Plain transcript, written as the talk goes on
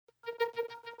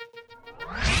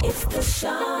It's the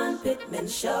Sean Pittman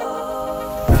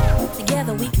Show.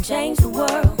 Together we can change the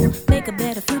world, make a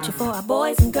better future for our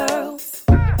boys and girls.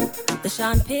 The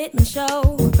Sean Pittman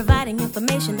Show, providing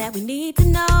information that we need to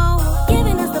know,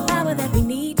 giving us the power that we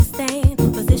need to stand,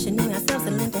 positioning ourselves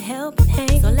and lend a helping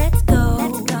hand. So let's go,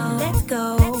 let's go, let's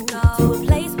go, let's go to a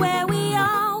place where we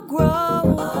all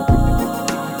grow.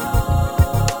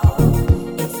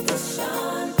 It's the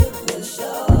Sean Pittman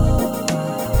Show.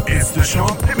 It's the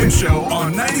Sean Pittman Show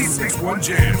on 96.1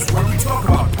 Jams, where we talk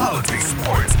about politics,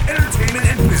 sports, entertainment,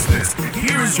 and business.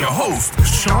 Here is your host,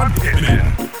 Sean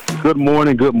Pittman. Good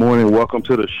morning. Welcome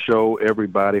to the show,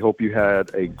 everybody. Hope you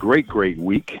had a great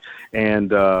week.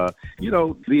 And,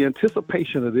 the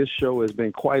anticipation of this show has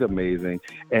been quite amazing.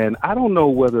 And I don't know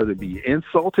whether to be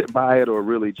insulted by it or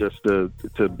really just to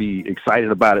be excited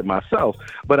about it myself.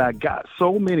 But I got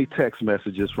so many text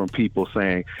messages from people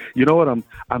saying, you know what,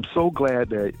 I'm so glad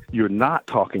that you're not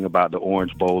talking about the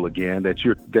Orange Bowl again, that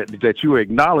you're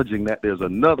acknowledging that there's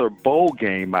another bowl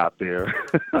game out there.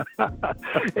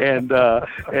 and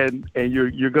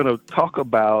you're going to talk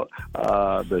about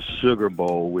the Sugar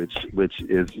Bowl, which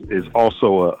is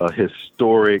also a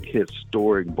historic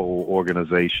bowl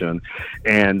organization.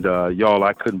 And y'all,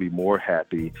 I couldn't be more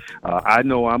happy. I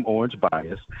know I'm orange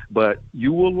biased, but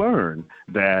you will learn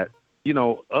that,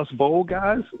 us bowl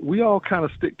guys, we all kind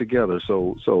of stick together.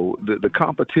 So the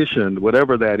competition,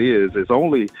 whatever that is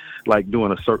only like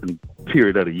during a certain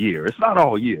period of the year. It's not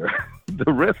all year.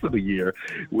 The rest of the year,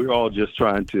 we're all just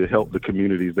trying to help the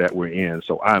communities that we're in.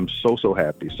 So I'm so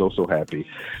happy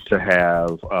to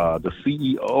have the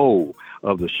CEO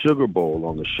of the Sugar Bowl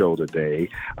on the show today.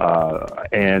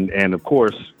 And of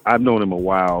course, I've known him a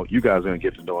while. You guys are going to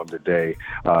get to know him today.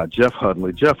 Jeff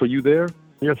Hundley. Jeff, are you there?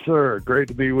 Yes, sir. Great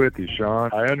to be with you,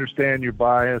 Sean. I understand your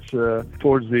bias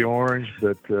towards the orange,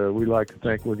 but we like to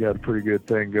think we got a pretty good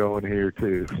thing going here,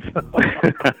 too.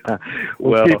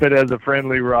 We'll keep it as a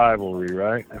friendly rivalry,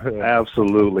 right?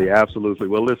 Absolutely.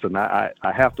 Well, listen, I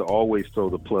have to always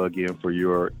throw the plug in for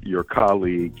your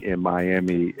colleague in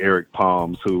Miami, Eric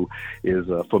Palms, who is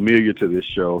familiar to this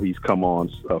show. He's come on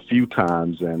a few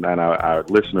times, and our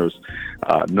listeners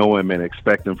know him and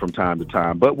expect him from time to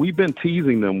time. But we've been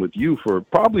teasing them with you for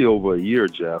probably over a year,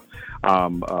 Jeff.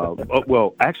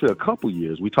 Well, actually a couple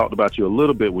years. We talked about you a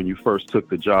little bit when you first took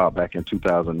the job back in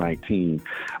 2019.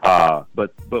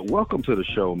 But welcome to the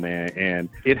show, man. And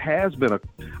it has been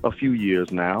a few years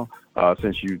now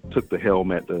since you took the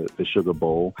helm at the Sugar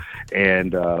Bowl.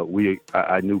 And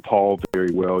I knew Paul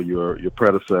very well, your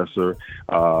predecessor,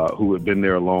 who had been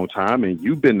there a long time. And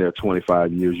you've been there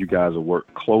 25 years. You guys have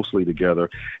worked closely together.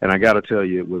 And I got to tell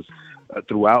you, it was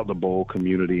throughout the bowl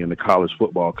community and the college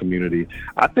football community.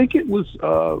 I think it was,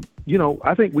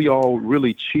 I think we all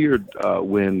really cheered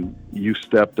when you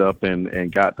stepped up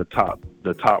and got the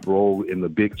top role in the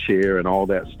big chair and all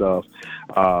that stuff.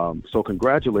 So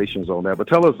congratulations on that. But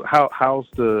tell us how's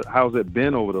it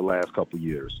been over the last couple of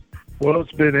years? Well,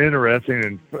 it's been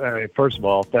interesting, and first of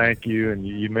all, thank you. And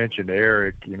you mentioned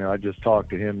Eric. I just talked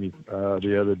to him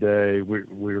the other day.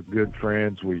 We're good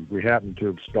friends. We happen to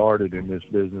have started in this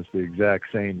business the exact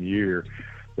same year,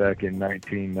 back in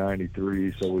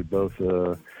 1993. So we both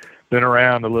been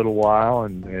around a little while,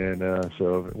 and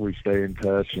so we stay in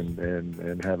touch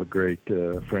and have a great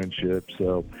friendship.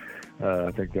 So I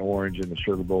think the Orange and the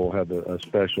Sugar Bowl have a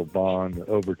special bond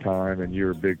over time, and you're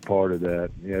a big part of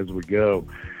that as we go.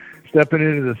 Stepping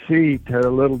into the seat,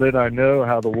 little did I know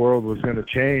how the world was going to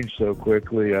change so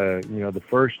quickly. The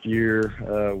first year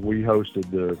we hosted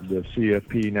the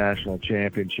CFP National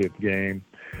Championship game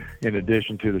in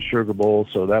addition to the Sugar Bowl,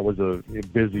 so that was a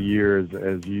busy year,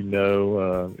 as you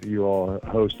know. You all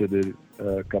hosted it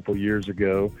a couple years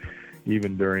ago,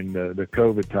 even during the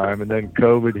COVID time, and then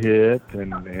COVID hit,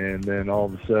 and then all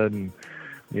of a sudden,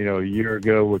 a year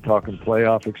ago, we're talking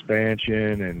playoff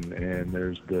expansion, and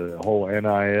there's the whole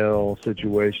NIL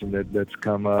situation that's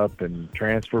come up, and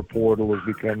transfer portal has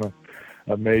become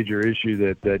a major issue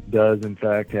that does, in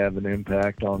fact, have an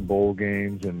impact on bowl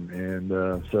games. And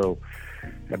so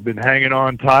I've been hanging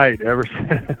on tight ever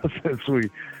since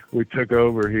we took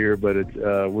over here. But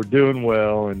we're doing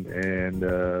well and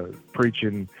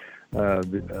preaching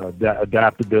the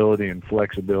adaptability and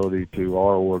flexibility to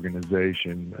our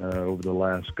organization over the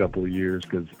last couple of years,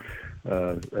 because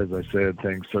as I said,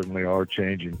 things certainly are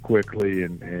changing quickly,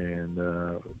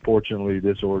 and fortunately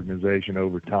this organization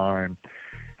over time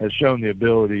has shown the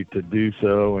ability to do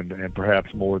so, and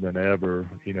perhaps more than ever,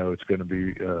 it's going to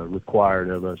be required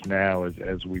of us now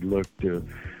as we look to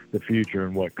the future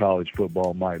and what college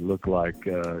football might look like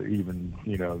even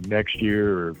next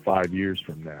year or 5 years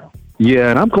from now.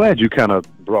 Yeah, and I'm glad you kind of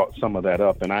brought some of that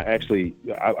up. And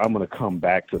I'm going to come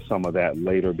back to some of that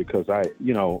later because I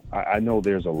know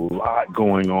there's a lot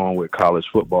going on with college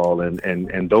football,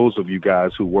 and those of you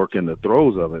guys who work in the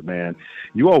throes of it, man,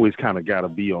 you always kind of got to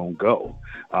be on go.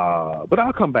 But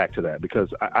I'll come back to that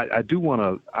because I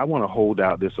want to hold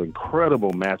out this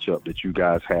incredible matchup that you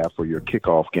guys have for your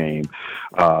kickoff game,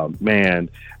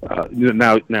 man.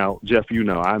 Now, Jeff,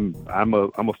 I'm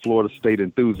a Florida State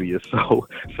enthusiast,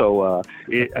 so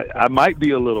I might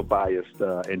be a little biased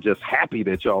and just happy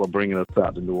that y'all are bringing us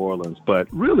out to New Orleans. But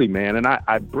really, man, and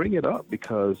I bring it up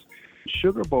because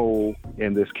Sugar Bowl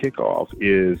and this kickoff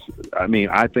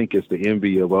I think it's the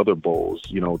envy of other bowls,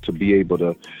 to be able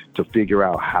to figure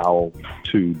out how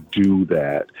to do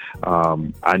that.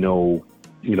 I know,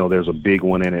 there's a big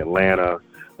one in Atlanta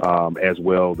as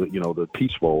well. The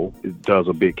Peach Bowl does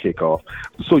a big kickoff.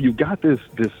 So you've got this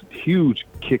huge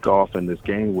kickoff in this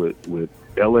game with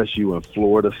LSU and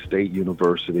Florida State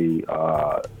University.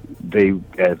 They've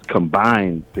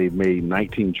made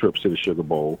 19 trips to the Sugar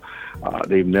Bowl.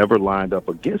 They've never lined up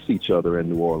against each other in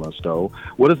New Orleans, though.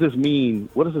 What does this mean?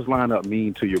 What does this lineup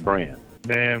mean to your brand?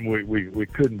 Man, we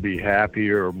couldn't be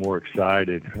happier or more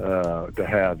excited to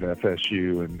have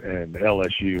FSU and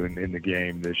LSU in the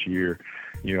game this year.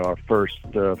 Our first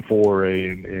foray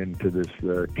into this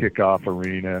kickoff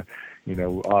arena.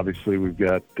 Obviously we've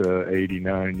got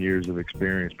 89 years of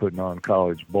experience putting on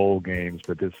college bowl games,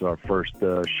 but this is our first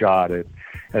shot at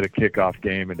a kickoff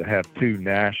game, and to have two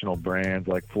national brands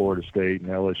like Florida State and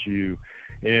LSU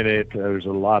in it. There's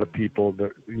a lot of people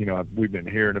that, we've been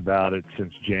hearing about it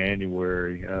since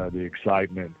January, the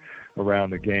excitement around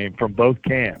the game from both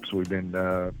camps. We've been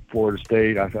Florida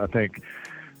State, I think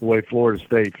the way Florida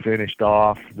State finished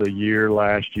off the year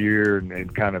last year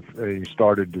and kind of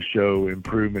started to show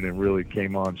improvement and really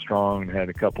came on strong and had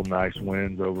a couple nice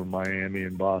wins over Miami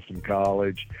and Boston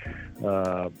College.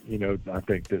 I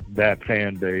think that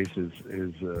fan base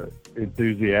is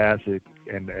enthusiastic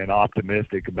and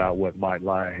optimistic about what might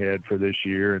lie ahead for this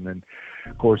year. And then,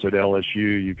 of course, at LSU,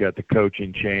 you've got the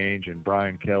coaching change and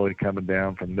Brian Kelly coming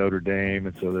down from Notre Dame.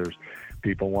 And so there's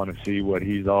people want to see what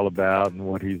he's all about and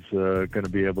what he's going to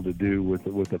be able to do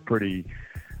with a pretty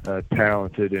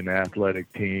talented and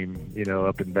athletic team,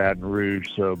 up in Baton Rouge.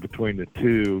 So between the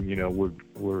two,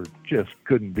 we're just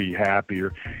couldn't be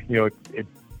happier.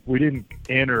 We didn't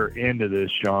enter into this,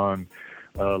 Sean,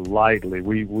 lightly.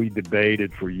 We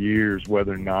debated for years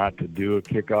whether or not to do a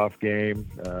kickoff game.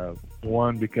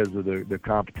 One, because of the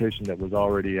competition that was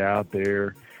already out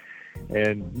there.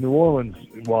 And New Orleans,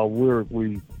 while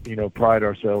we pride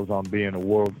ourselves on being a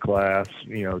world-class,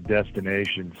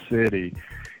 destination city,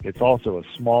 it's also a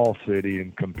small city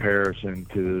in comparison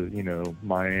to,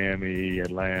 Miami,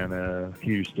 Atlanta,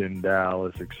 Houston,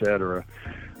 Dallas, etc.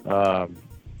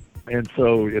 And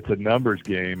so it's a numbers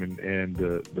game, and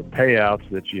the payouts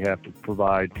that you have to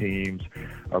provide teams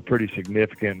are pretty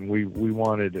significant. And we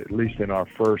wanted, at least in our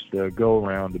first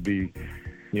go-around, to be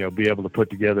able to put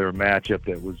together a matchup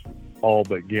that was all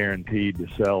but guaranteed to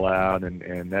sell out,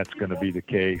 and that's going to be the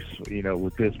case,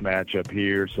 with this matchup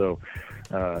here. So,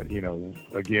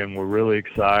 again, we're really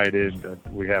excited.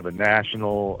 We have a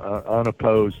national,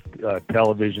 unopposed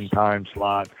television time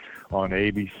slot on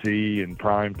ABC in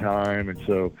prime time, and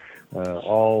so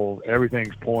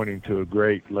everything's pointing to a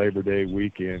great Labor Day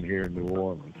weekend here in New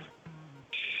Orleans.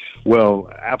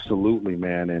 Well, absolutely,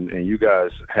 man. And you guys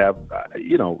have, if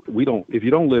you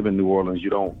don't live in New Orleans,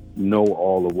 you don't know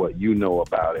all of what you know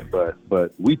about it.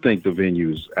 But we think the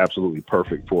venue is absolutely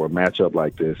perfect for a matchup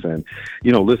like this. And,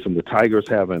 listen, the Tigers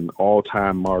have an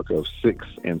all-time mark of 6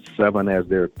 and 7 as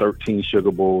their 13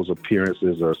 Sugar Bowls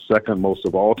appearances are second most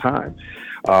of all time.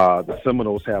 The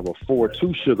Seminoles have a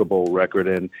 4-2 Sugar Bowl record.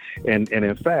 And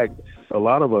in fact, a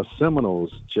lot of us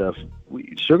Seminoles, Jeff,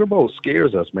 Sugar Bowl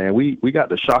scares us, man. We got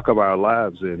the shock of our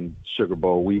lives in Sugar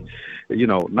Bowl.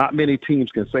 Not many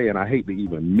teams can say, and I hate to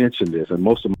even mention this, and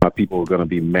most of my people are going to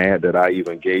be mad that I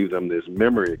even gave them this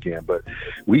memory again, but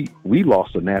we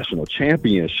lost a national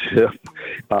championship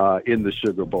in the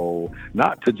Sugar Bowl,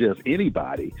 not to just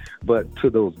anybody, but to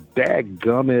those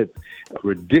dadgummit,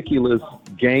 ridiculous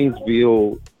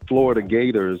Gainesville, Florida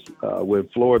Gators, when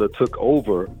Florida took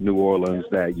over New Orleans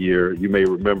that year. You may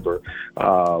remember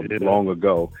long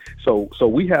ago. So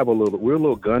we're a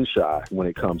little gun shy when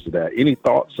it comes to that. Any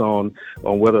thoughts on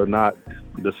whether or not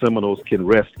the Seminoles can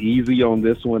rest easy on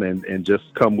this one and just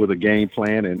come with a game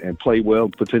plan and play well,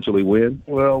 potentially win?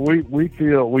 Well, we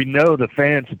know the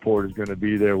fan support is going to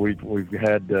be there. We've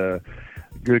had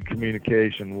good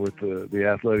communication with the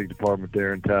athletic department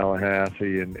there in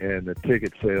Tallahassee, and the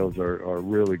ticket sales are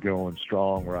really going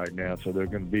strong right now. So they're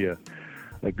going to be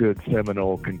a a good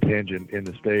Seminole contingent in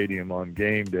the stadium on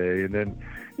game day. And then,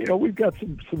 we've got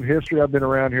some history. I've been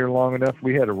around here long enough.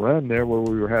 We had a run there where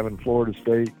we were having Florida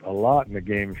State a lot in the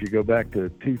game. If you go back to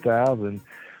 2000,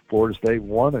 Florida State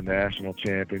won a national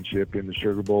championship in the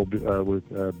Sugar Bowl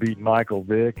with beat Michael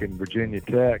Vick and Virginia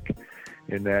Tech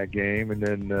in that game. And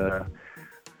then,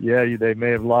 they may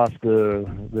have lost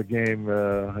the game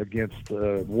against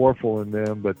Warfel and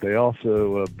them, but they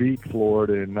also beat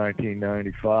Florida in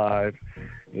 1995.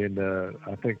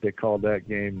 I think they called that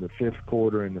game the fifth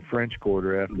quarter and the French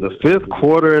quarter. After the fifth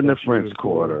quarter and the French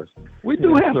quarter. We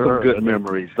do have some good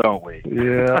memories, don't we?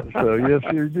 Yeah. So yes,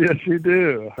 you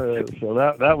do. So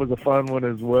that was a fun one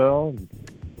as well.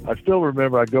 I still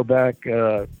remember. I go back.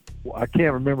 I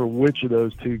can't remember which of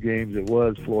those two games it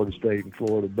was, Florida State and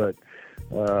Florida, but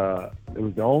it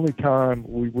was the only time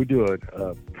we do a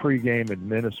pregame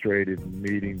administrative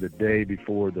meeting the day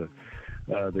before the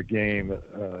game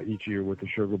each year with the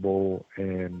Sugar Bowl,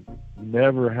 and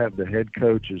never have the head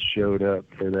coaches showed up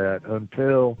for that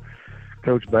until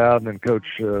Coach Bowden and Coach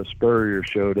Spurrier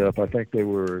showed up. I think there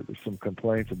were some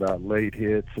complaints about late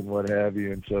hits and what have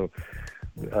you, and so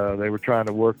they were trying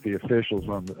to work the officials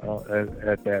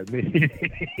at that meeting.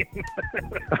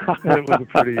 It was a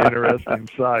pretty interesting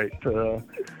sight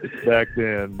back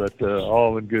then, but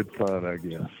all in good fun, I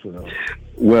guess.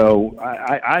 Well,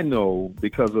 I know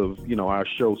because of, our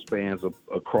show spans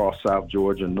across South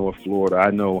Georgia and North Florida,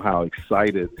 I know how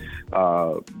excited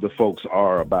the folks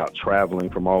are about traveling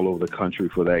from all over the country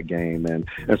for that game. And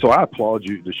so I applaud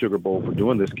you, the Sugar Bowl, for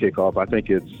doing this kickoff. I think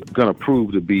it's going to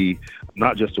prove to be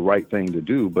not just the right thing to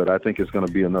do, but I think it's going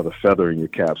to be another feather in your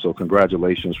cap. So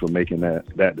congratulations for making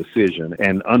that decision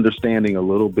and understanding a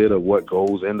little bit of what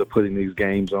goes into putting these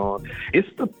games on. It's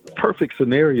the perfect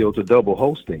scenario to double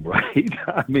hosting, right?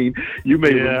 I mean, you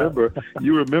may remember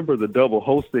the double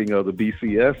hosting of the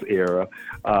BCS era,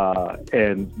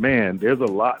 and man, there's a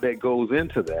lot that goes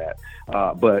into that.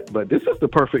 But this is the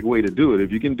perfect way to do it.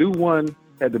 If you can do one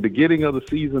at the beginning of the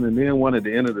season and then one at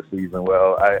the end of the season,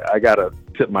 well, I got to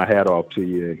tip my hat off to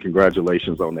you, and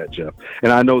congratulations on that, Jeff.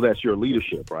 And I know that's your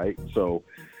leadership, right? So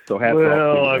hats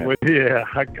off to you.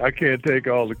 I can't take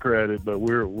all the credit, but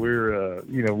we're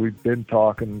we've been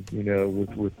talking,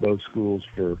 with both schools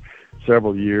for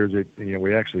several years.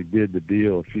 We actually did the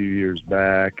deal a few years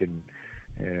back, and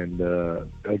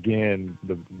again,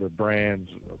 the brands,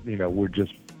 we're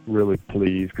just really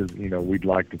pleased because, we'd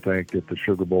like to think that the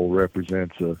Sugar Bowl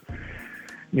represents at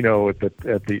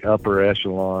the upper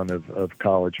echelon of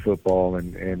college football,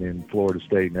 and in Florida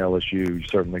State and LSU, you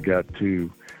certainly got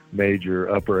two major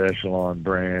upper echelon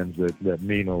brands that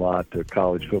mean a lot to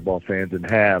college football fans and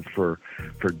have for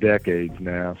decades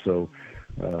now. So,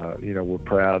 we're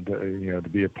proud to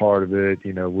be a part of it.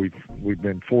 We've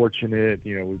been fortunate.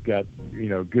 We've got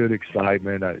good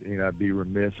excitement. I'd be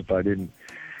remiss if I didn't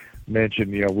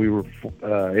mention. We were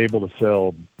able to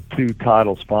sell two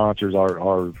title sponsors.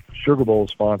 Our Sugar Bowl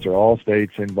sponsor, All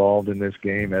State's involved in this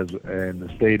game, and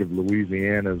the state of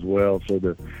Louisiana as well. So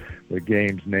the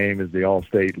game's name is the All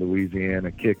State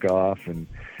Louisiana Kickoff, and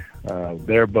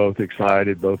they're both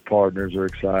excited. Both partners are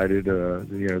excited.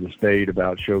 The state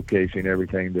about showcasing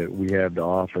everything that we have to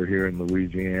offer here in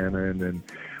Louisiana, and then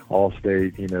All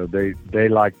State, they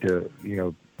like to,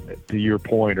 to your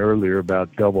point earlier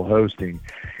about double hosting,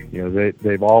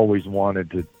 they've always wanted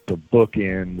to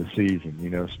bookend the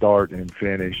season, start and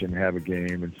finish and have a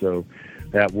game, and so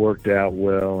that worked out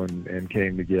well and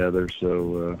came together.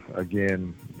 So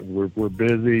again, we're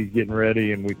busy getting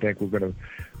ready, and we think we're going to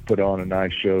put on a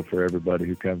nice show for everybody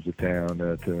who comes to town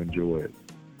to enjoy it.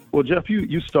 Well, Jeff,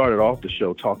 you started off the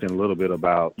show talking a little bit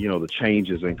about, the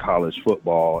changes in college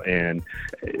football, and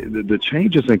the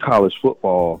changes in college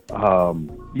football,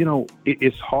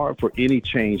 it's hard for any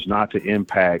change not to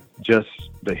impact just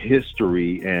the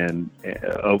history and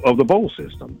of the bowl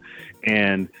system.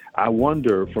 And I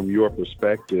wonder, from your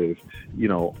perspective,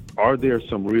 are there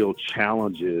some real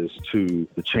challenges to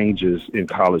the changes in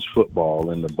college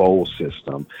football and the bowl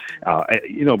system?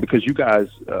 Because you guys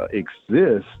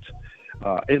exist.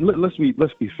 And let's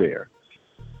be fair.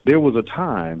 There was a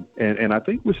time, and I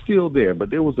think we're still there,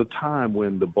 but there was a time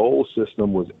when the bowl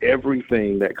system was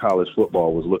everything that college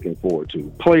football was looking forward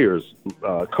to. Players,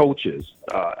 coaches,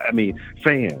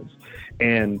 fans.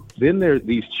 And then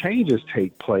these changes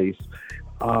take place.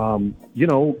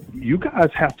 You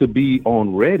guys have to be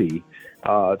on ready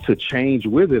to change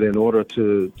with it in order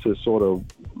to sort of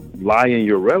lie in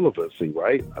your relevancy,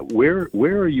 right? Where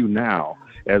are you now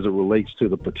as it relates to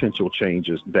the potential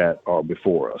changes that are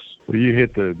before us? Well, you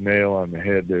hit the nail on the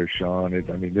head there, Sean.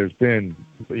 There's been,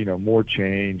 more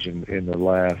change in the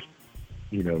last,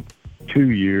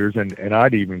 2 years, and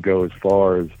I'd even go as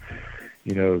far as,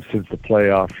 since the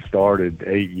playoffs started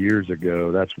 8 years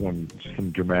ago. That's when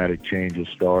some dramatic changes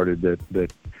started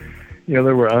that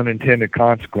there were unintended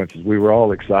consequences. We were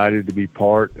all excited to be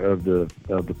part of the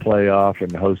playoff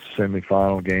and host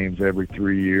semifinal games every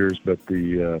 3 years, but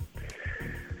the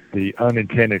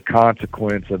unintended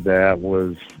consequence of that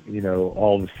was,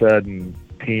 all of a sudden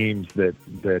teams that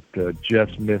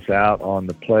just miss out on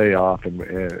the playoff, and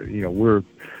we're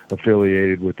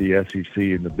affiliated with the SEC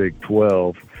and the Big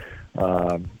 12.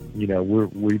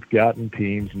 We've gotten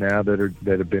teams now that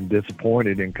have been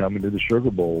disappointed in coming to the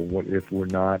Sugar Bowl if we're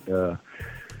not, the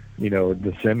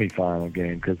semifinal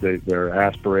game, because their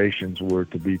aspirations were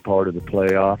to be part of the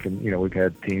playoff, and we've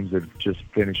had teams that have just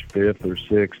finished 5th or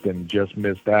 6th and just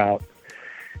missed out,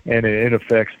 and it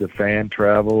affects the fan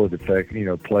travel. It affects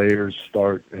players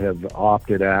have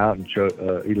opted out and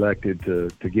elected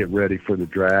to get ready for the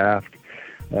draft.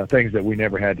 Things that we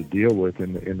never had to deal with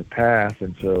in the past,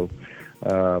 and so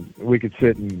we could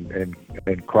sit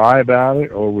and cry about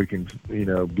it, or we can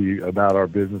be about our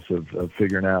business of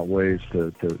figuring out ways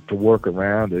to work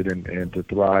around it and to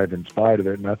thrive in spite of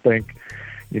it. And I think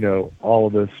all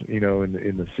of us in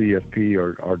the CFP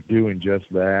are doing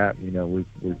just that.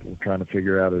 We're trying to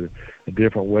figure out a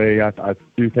different way. I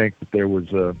do think that there was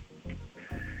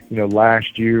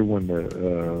last year when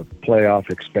the playoff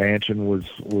expansion was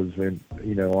in,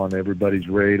 on everybody's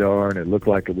radar, and it looked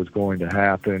like it was going to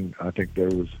happen. I think there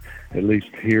was, at least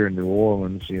here in New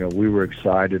Orleans, we were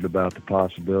excited about the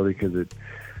possibility, because it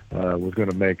was going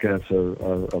to make us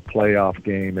a playoff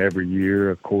game every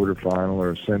year, a quarterfinal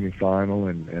or a semifinal,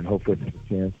 and hopefully a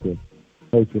chance to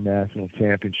host a national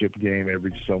championship game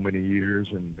every so many years,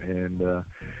 and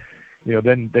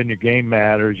then your game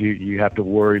matters. You have to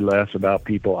worry less about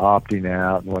people opting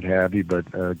out and what have you. But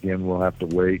again, we'll have to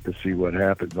wait to see what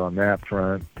happens on that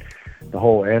front. The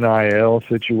whole NIL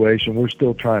situation, we're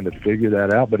still trying to figure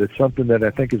that out, but it's something that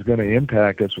I think is going to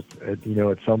impact us, at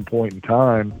some point in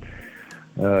time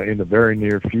in the very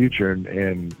near future.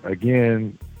 And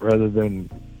again, rather than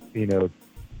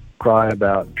cry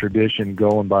about tradition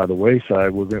going by the wayside,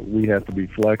 we have to be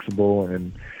flexible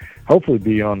and hopefully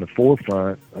be on the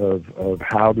forefront of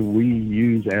how do we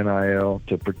use NIL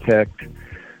to protect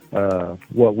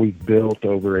what we've built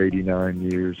over 89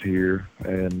 years here,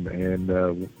 and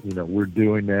we're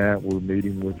doing that. We're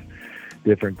meeting with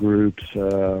different groups,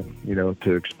 to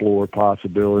explore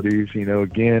possibilities.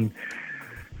 Again,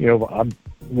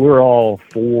 we're all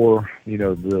for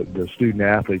the student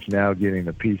athletes now getting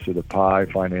a piece of the pie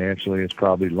financially. It's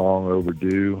probably long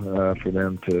overdue for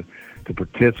them to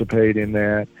participate in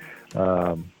that.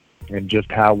 And just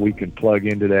how we can plug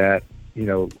into that,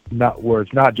 not where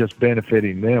it's not just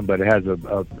benefiting them, but it has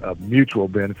a mutual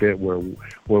benefit where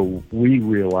we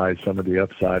realize some of the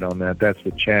upside on that. That's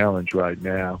the challenge right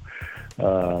now,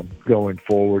 going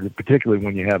forward, particularly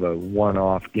when you have a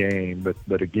one-off game.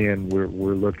 But again, we're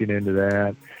looking into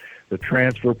that. The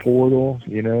transfer portal,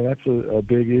 that's a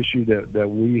big issue that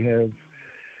we have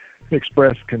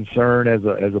expressed concern as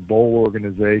a bowl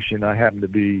organization. I happen to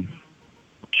be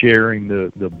chairing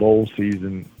the bowl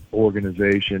season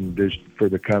organization for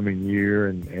the coming year,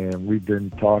 and we've been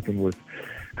talking with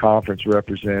conference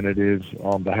representatives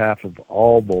on behalf of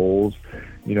all bowls.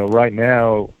 Right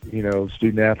now,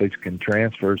 student athletes can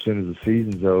transfer as soon as the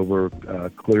season's over,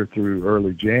 clear through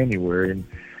early January, and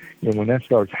when that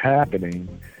starts happening,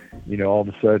 all of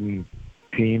a sudden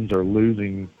teams are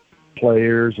losing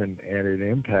players, and it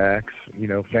impacts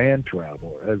fan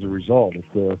travel as a result.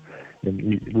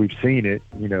 And we've seen it,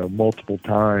 multiple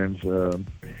times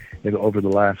over the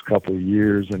last couple of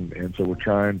years, and so we're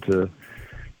trying to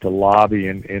lobby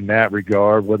in that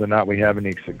regard. Whether or not we have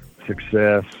any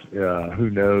success,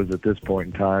 who knows at this point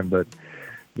in time. But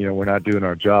we're not doing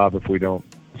our job if we don't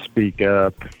speak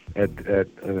up at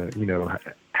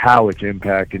how it's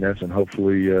impacting us, and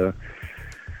hopefully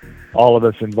all of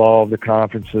us involved, the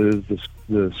conferences,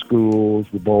 the schools,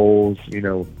 the bowls,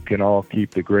 can all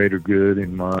keep the greater good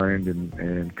in mind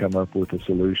and come up with a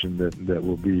solution that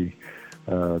will be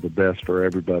the best for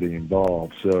everybody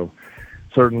involved. So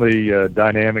certainly a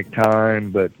dynamic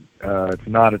time, but it's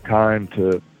not a time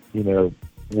to,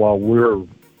 while we're,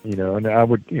 and I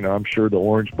would, I'm sure the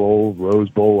Orange Bowl, Rose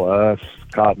Bowl, us,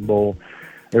 Cotton Bowl,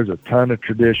 there's a ton of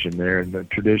tradition there, and the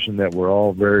tradition that we're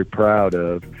all very proud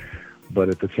of. But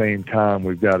at the same time,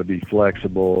 we've got to be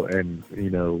flexible and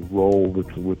roll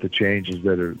with the changes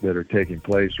that are taking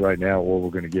place right now, or we're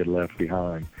going to get left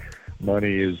behind.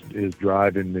 Money is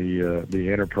driving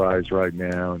the enterprise right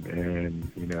now,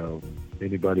 and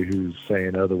anybody who's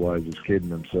saying otherwise is kidding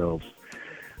themselves.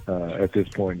 at this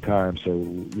point in time. So,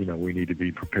 we need to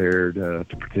be prepared to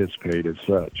participate as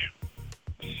such.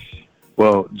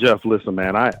 Well, Jeff, listen,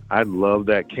 man, I love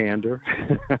that candor.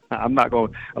 I'm not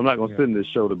going to send this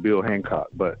show to Bill Hancock,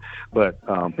 but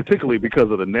particularly because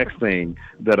of the next thing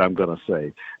that I'm going to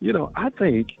say. I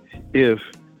think if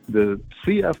the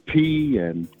CFP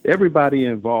and everybody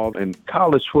involved in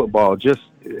college football just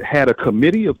had a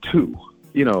committee of two,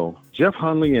 Jeff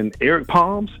Hundley and Eric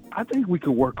Palms, I think we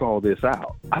could work all this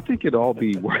out. I think it'd all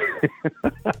be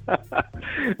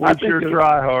We'll sure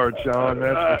try hard, Sean,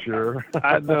 that's for sure.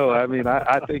 I know. I mean,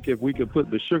 I think if we could put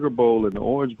the Sugar Bowl and the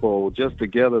Orange Bowl just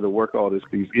together to work all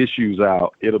these issues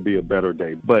out, it'll be a better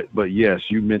day. But yes,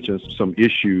 you mentioned some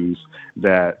issues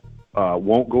that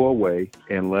won't go away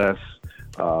unless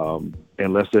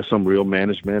there's some real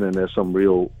management and there's some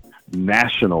real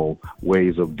national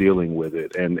ways of dealing with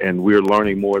it. And we're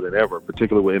learning more than ever,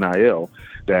 particularly with NIL,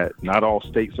 that not all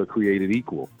states are created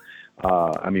equal.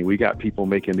 We got people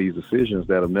making these decisions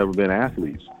that have never been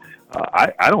athletes.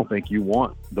 I don't think you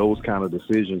want those kind of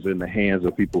decisions in the hands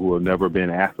of people who have never been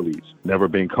athletes, never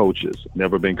been coaches,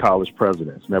 never been college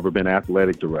presidents, never been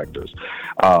athletic directors.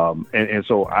 And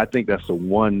so I think that's the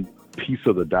one piece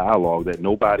of the dialogue that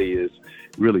nobody is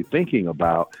really thinking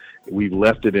about. We've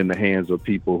left it in the hands of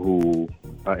people who,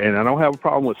 and I don't have a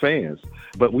problem with fans,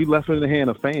 but we left it in the hand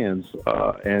of fans,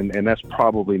 and that's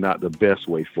probably not the best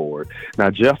way forward.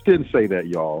 Now, Jeff didn't say that,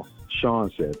 y'all.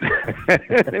 Sean said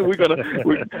we're gonna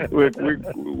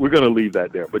leave that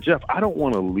there. But Jeff, I don't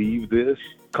want to leave this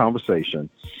conversation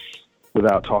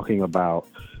without talking about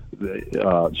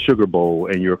the Sugar Bowl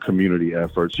and your community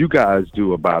efforts. You guys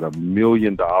do about $1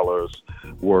 million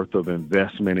worth of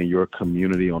investment in your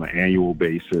community on an annual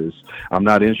basis. I'm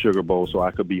not in Sugar Bowl, so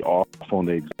I could be off on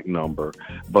the exact number,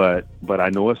 but I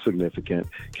know it's significant.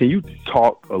 Can you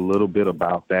talk a little bit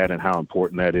about that and how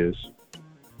important that is?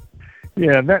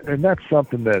 Yeah, and that's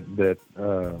something that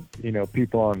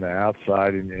people on the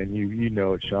outside, and you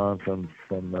know it, Sean,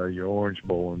 from your Orange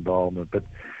Bowl involvement, but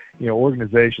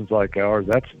organizations like ours,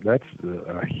 that's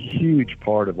a huge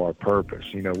part of our purpose.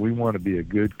 We want to be a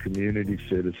good community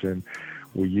citizen.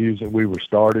 We were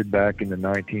started back in the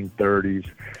 1930s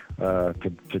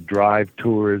to drive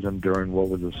tourism during what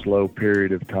was a slow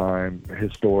period of time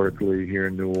historically here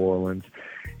in New Orleans.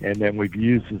 And then we've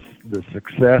used the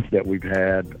success that we've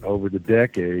had over the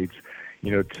decades,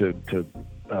 to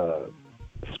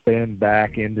spend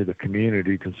back into the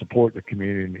community, to support the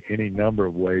community in any number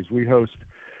of ways. We host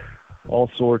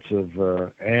all sorts of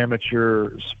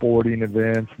amateur sporting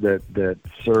events that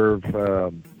serve,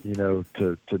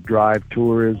 to drive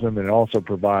tourism and also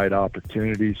provide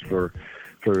opportunities for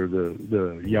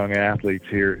the young athletes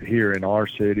here in our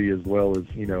city, as well as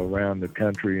around the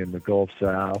country in the Gulf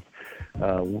South.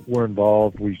 We're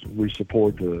involved. We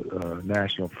support the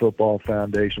National Football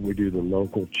Foundation. We do the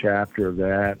local chapter of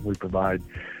that. We provide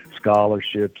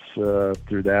scholarships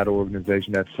through that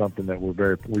organization. That's something that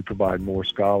we provide more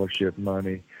scholarship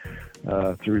money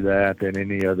through that than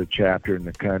any other chapter in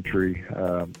the country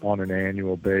on an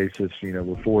annual basis.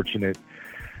 We're fortunate.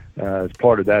 As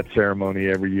part of that ceremony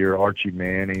every year, Archie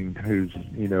Manning, who's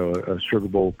a Sugar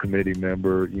Bowl committee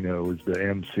member, is the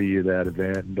MC of that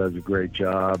event and does a great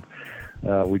job.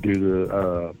 We do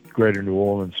the Greater New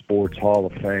Orleans Sports Hall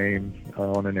of Fame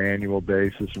on an annual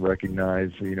basis,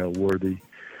 recognize worthy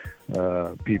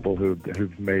people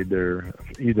who've made their,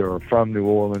 either are from New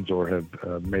Orleans or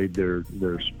have made their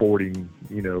sporting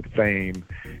fame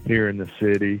here in the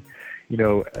city.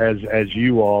 As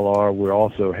you all are, we're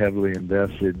also heavily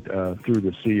invested through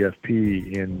the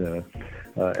CFP in the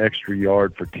Extra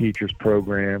Yard for Teachers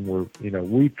program. Where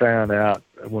we found out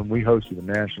when we hosted the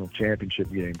national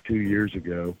championship game 2 years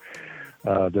ago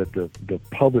that the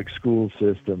public school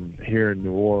system here in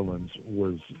New Orleans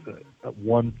was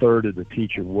 1/3 of the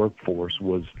teacher workforce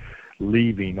was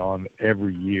leaving on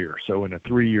every year. So in a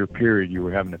 3-year period, you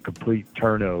were having a complete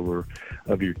turnover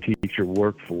of your teacher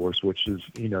workforce, which is,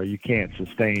 you can't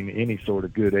sustain any sort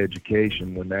of good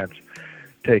education when that's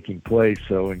taking place.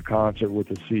 So in concert with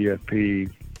the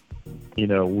CFP,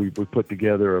 we put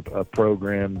together a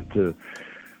program to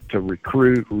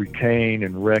recruit, retain,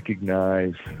 and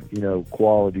recognize,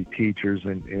 quality teachers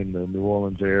in the New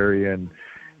Orleans area.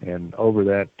 And over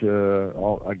that,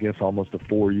 I guess almost a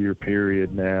 4-year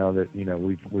period now, that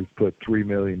we've put $3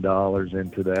 million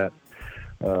into that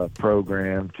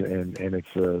program, and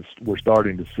it's we're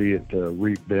starting to see it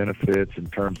reap benefits in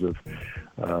terms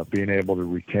of being able to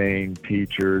retain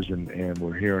teachers, and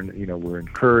we're hearing, we're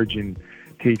encouraging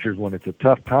teachers when it's a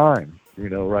tough time.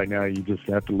 Right now you just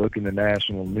have to look in the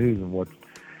national news and what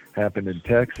happened in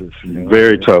Texas.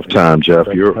 Very tough time, Jeff.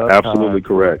 You're absolutely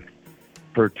correct.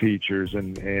 for teachers,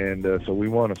 and so we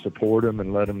want to support them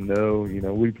and let them know.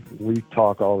 We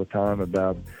talk all the time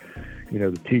about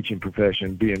the teaching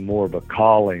profession being more of a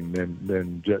calling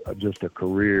than just a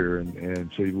career,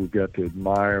 and so we've got to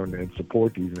admire and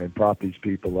support these and prop these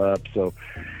people up. So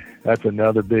that's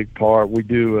another big part. We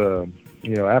do.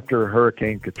 After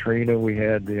Hurricane Katrina, we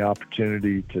had the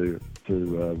opportunity to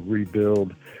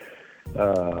rebuild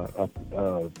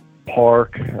a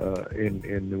park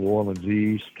in New Orleans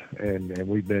East, and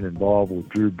we've been involved with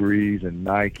Drew Brees and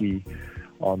Nike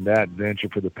on that venture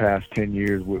for the past 10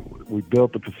 years. We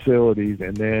built the facilities,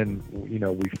 and then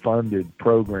we funded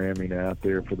programming out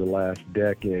there for the last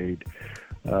decade,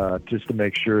 just to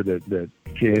make sure that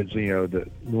kids,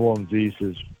 that New Orleans East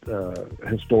is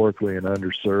historically an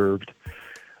underserved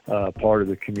part of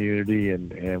the community,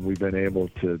 and we've been able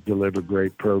to deliver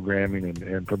great programming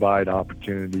and provide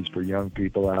opportunities for young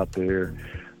people out there.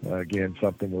 Again,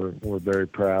 something we're very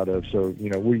proud of. So,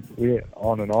 we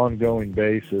on an ongoing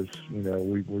basis,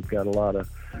 we've got a lot of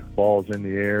balls in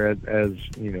the air, as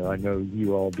I know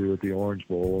you all do at the Orange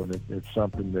Bowl, and it's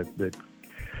something that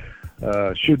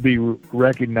should be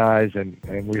recognized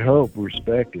and we hope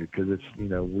respected, because it's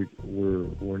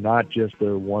we're not just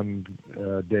a one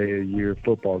day a year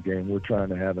football game. We're trying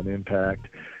to have an impact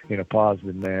in a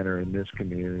positive manner in this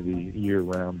community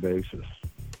year-round basis.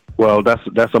 Well,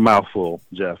 that's a mouthful,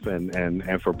 Jeff,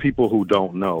 and for people who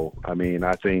don't know, I mean,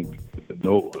 I think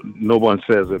no one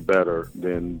says it better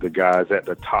than the guys at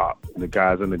the top, the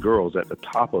guys and the girls at the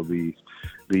top of these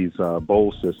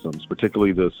bowl systems,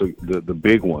 particularly the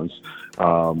big ones.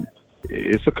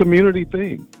 It's a community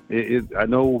thing. I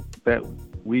know that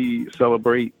we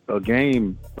celebrate a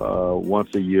game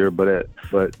once a year, but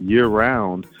year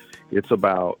round, it's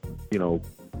about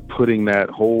putting that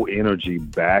whole energy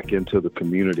back into the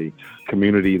community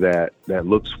that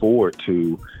looks forward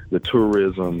to the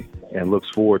tourism and looks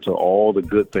forward to all the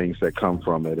good things that come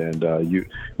from it. And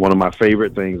one of my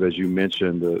favorite things, as you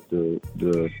mentioned,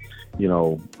 the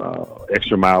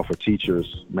extra mile for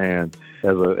teachers, man,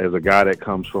 as a guy that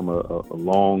comes from a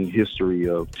long history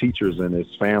of teachers in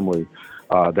his family,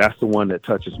 that's the one that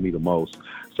touches me the most.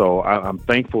 So I'm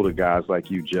thankful to guys like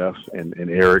you, Jeff, and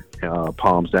Eric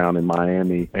Palms down in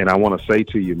Miami. And I want to say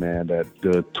to you, man, that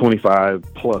the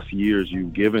 25 plus years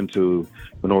you've given to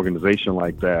an organization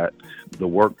like that, the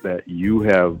work that you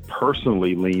have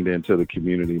personally leaned into the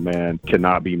community, man,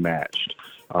 cannot be matched.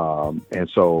 And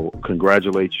so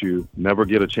congratulate you. Never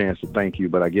get a chance to thank you,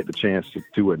 but I get the chance to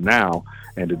do it now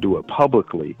and to do it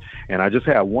publicly. And I just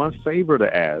have one favor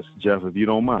to ask, Jeff, if you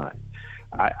don't mind.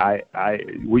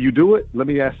 Will you do it? Let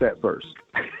me ask that first.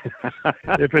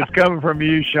 If it's coming from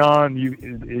you, Sean,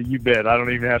 you bet. I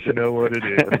don't even have to know what it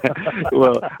is.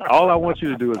 Well, all I want you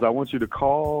to do is I want you to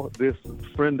call this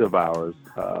friend of ours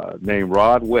named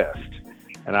Rod West,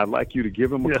 and I'd like you to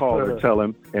give him a call and tell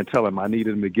him I need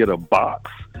him to get a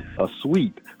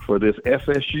suite for this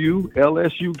FSU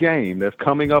LSU game that's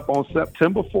coming up on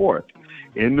September 4th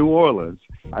in New Orleans.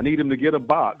 I need him to get a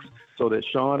box so that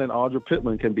Sean and Audra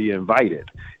Pittman can be invited.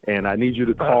 And I need you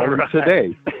to call him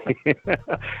today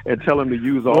and tell him to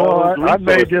use all those resources.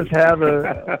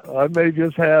 I may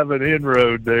just have an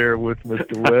inroad there with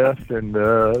Mr. West, and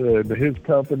his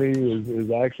company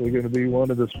is actually going to be one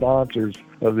of the sponsors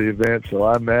of the event. So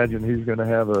I imagine he's going to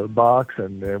have a box,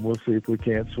 and we'll see if we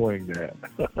can't swing that.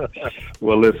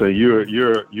 Well, listen,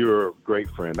 you're a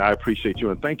great friend. I appreciate you,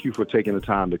 and thank you for taking the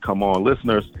time to come on.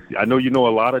 Listeners, I know you know a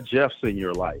lot of Jeffs in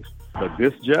your life, but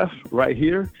this Jeff right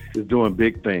here is doing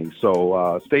big things.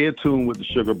 So stay in tune with the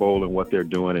Sugar Bowl and what they're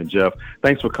doing. And Jeff,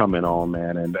 thanks for coming on,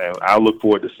 man. And I'll look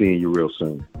forward to seeing you real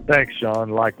soon. Thanks, Sean.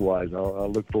 Likewise. I'll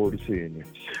look forward to seeing you.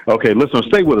 Okay, listeners,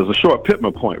 stay with us. A short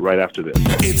Pittman Point right after this.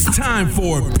 It's time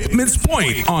for Pittman's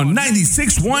Point on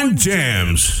 96.1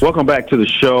 Jams. Welcome back to the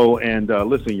show. And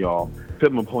listen, y'all,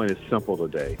 Pittman Point is simple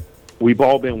today. We've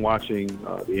all been watching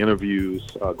the interviews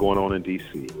going on in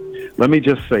D.C. Let me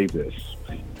just say this.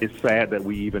 It's sad that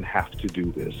we even have to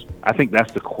do this. I think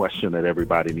that's the question that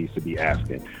everybody needs to be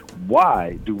asking.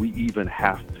 Why do we even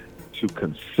have to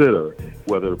consider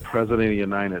whether the President of the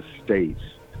United States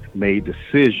made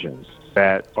decisions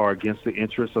that are against the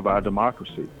interests of our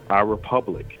democracy, our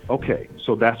republic? Okay,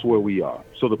 so that's where we are.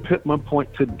 So the Pittman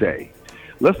Point today,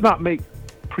 let's not make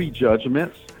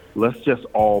prejudgments. Let's just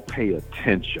all pay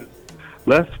attention.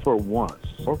 Let's for once,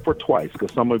 or for twice,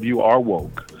 because some of you are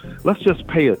woke, let's just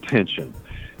pay attention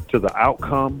to the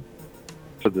outcome,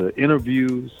 to the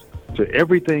interviews, to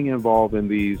everything involved in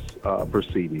these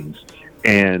proceedings.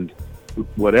 And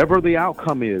whatever the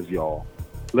outcome is, y'all,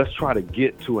 let's try to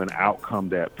get to an outcome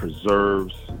that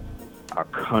preserves our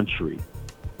country,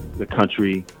 the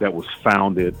country that was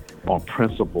founded on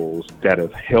principles that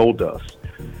have held us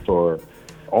for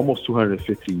almost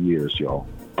 250 years, y'all.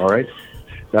 All right?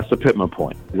 That's the Pittman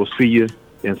Point. We'll see you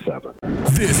in 7.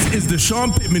 This is the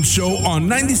Sean Pittman Show on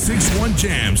 96.1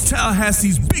 Jams,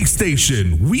 Tallahassee's big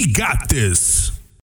station. We got this.